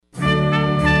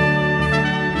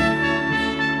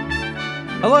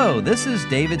Hello, this is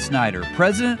David Snyder,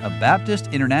 President of Baptist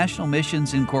International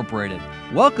Missions Incorporated,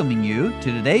 welcoming you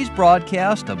to today's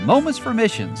broadcast of Moments for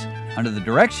Missions under the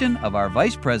direction of our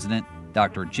Vice President,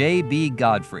 Dr. J.B.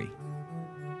 Godfrey.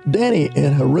 Danny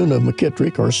and Haruna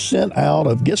McKittrick are sent out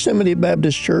of Gethsemane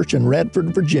Baptist Church in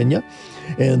Radford, Virginia,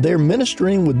 and they're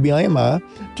ministering with BIMI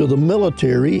to the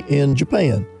military in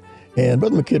Japan. And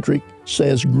Brother McKittrick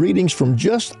says greetings from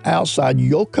just outside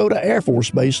Yokota Air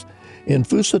Force Base in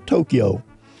Fusa, Tokyo.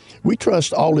 We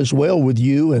trust all is well with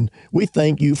you, and we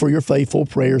thank you for your faithful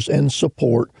prayers and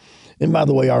support. And by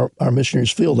the way, our missionaries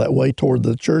feel that way toward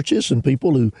the churches and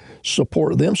people who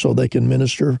support them so they can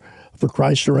minister for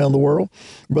Christ around the world.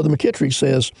 Brother McKittrick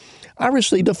says, I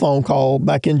received a phone call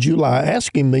back in July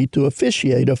asking me to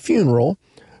officiate a funeral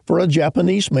for a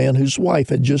Japanese man whose wife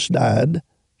had just died.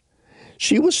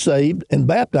 She was saved and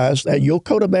baptized at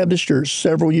Yokota Baptist Church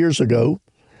several years ago,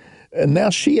 and now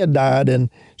she had died and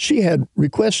she had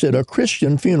requested a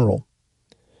Christian funeral.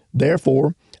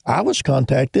 Therefore, I was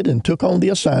contacted and took on the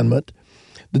assignment.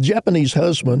 The Japanese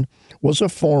husband was a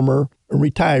former,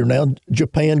 retired now,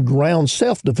 Japan Ground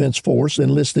Self-Defense Force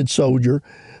enlisted soldier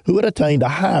who had attained a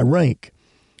high rank.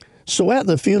 So at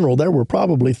the funeral, there were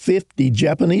probably 50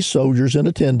 Japanese soldiers in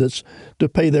attendance to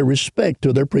pay their respect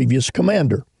to their previous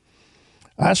commander.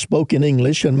 I spoke in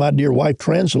English, and my dear wife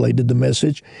translated the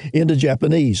message into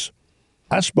Japanese.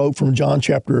 I spoke from John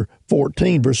chapter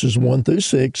 14, verses 1 through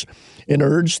 6, and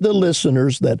urged the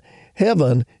listeners that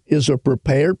heaven is a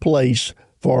prepared place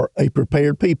for a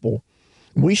prepared people.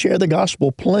 We share the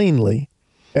gospel plainly.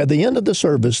 At the end of the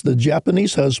service, the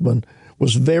Japanese husband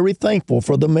was very thankful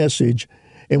for the message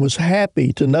and was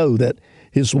happy to know that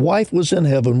his wife was in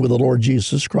heaven with the Lord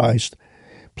Jesus Christ.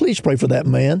 Please pray for that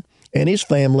man and his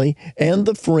family and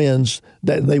the friends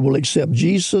that they will accept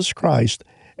Jesus Christ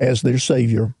as their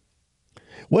Savior.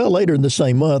 Well, later in the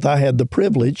same month, I had the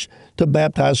privilege to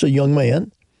baptize a young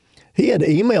man. He had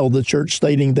emailed the church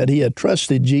stating that he had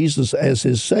trusted Jesus as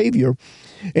his Savior,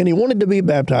 and he wanted to be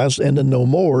baptized and to know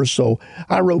more, so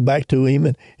I wrote back to him,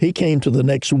 and he came to the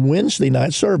next Wednesday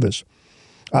night service.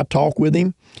 I talked with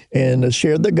him and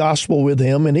shared the gospel with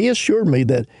him, and he assured me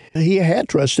that he had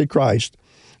trusted Christ.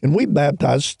 And we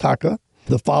baptized Taka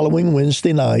the following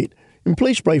Wednesday night. And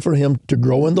please pray for him to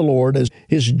grow in the Lord as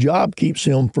his job keeps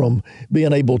him from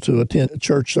being able to attend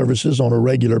church services on a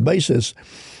regular basis.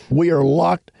 We are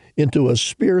locked into a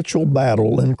spiritual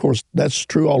battle, and of course, that's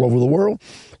true all over the world.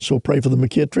 So pray for the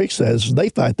McKittricks as they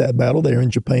fight that battle there in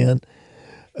Japan.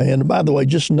 And by the way,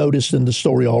 just noticed in the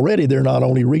story already, they're not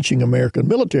only reaching American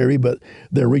military, but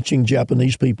they're reaching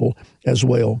Japanese people as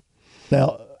well.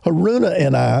 Now, Haruna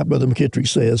and I, Brother McKittrick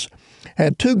says,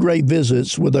 had two great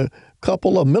visits with a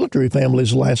couple of military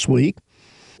families last week.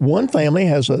 One family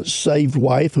has a saved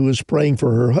wife who is praying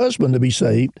for her husband to be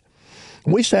saved.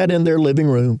 We sat in their living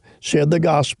room, shared the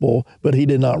gospel, but he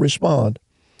did not respond.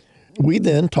 We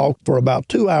then talked for about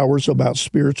 2 hours about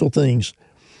spiritual things,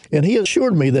 and he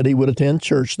assured me that he would attend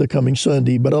church the coming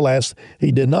Sunday, but alas,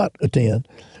 he did not attend.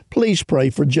 Please pray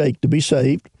for Jake to be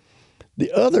saved.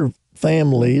 The other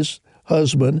family's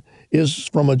husband is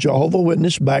from a Jehovah's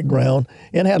Witness background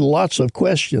and had lots of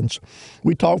questions.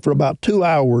 We talked for about 2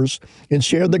 hours and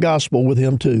shared the gospel with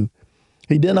him too.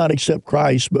 He did not accept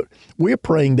Christ, but we're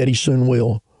praying that he soon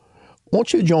will.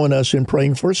 Won't you join us in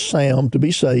praying for Sam to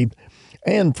be saved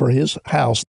and for his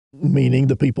house, meaning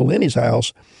the people in his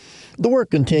house? The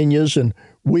work continues, and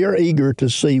we are eager to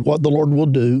see what the Lord will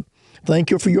do. Thank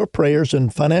you for your prayers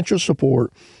and financial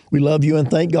support. We love you and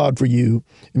thank God for you,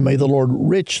 and may the Lord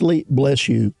richly bless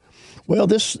you. Well,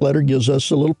 this letter gives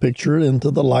us a little picture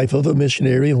into the life of a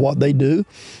missionary and what they do,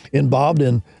 involved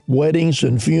in weddings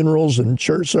and funerals and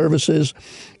church services,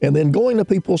 and then going to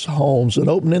people's homes and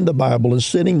opening the Bible and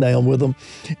sitting down with them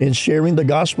and sharing the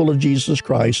gospel of Jesus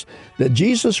Christ, that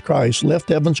Jesus Christ left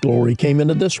heaven's glory, came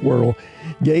into this world,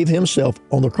 gave himself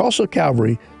on the cross of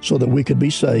Calvary so that we could be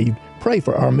saved. Pray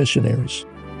for our missionaries.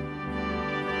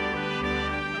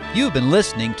 You've been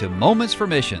listening to Moments for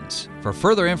Missions. For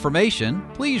further information,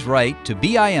 please write to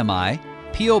BIMI,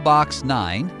 P.O. Box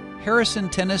 9, Harrison,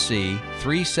 Tennessee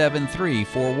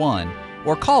 37341,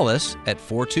 or call us at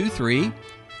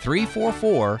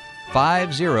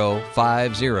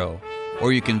 423-344-5050.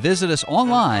 Or you can visit us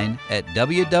online at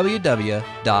www.bimi.org.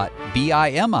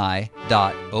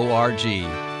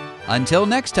 Until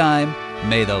next time,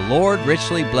 may the Lord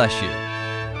richly bless you.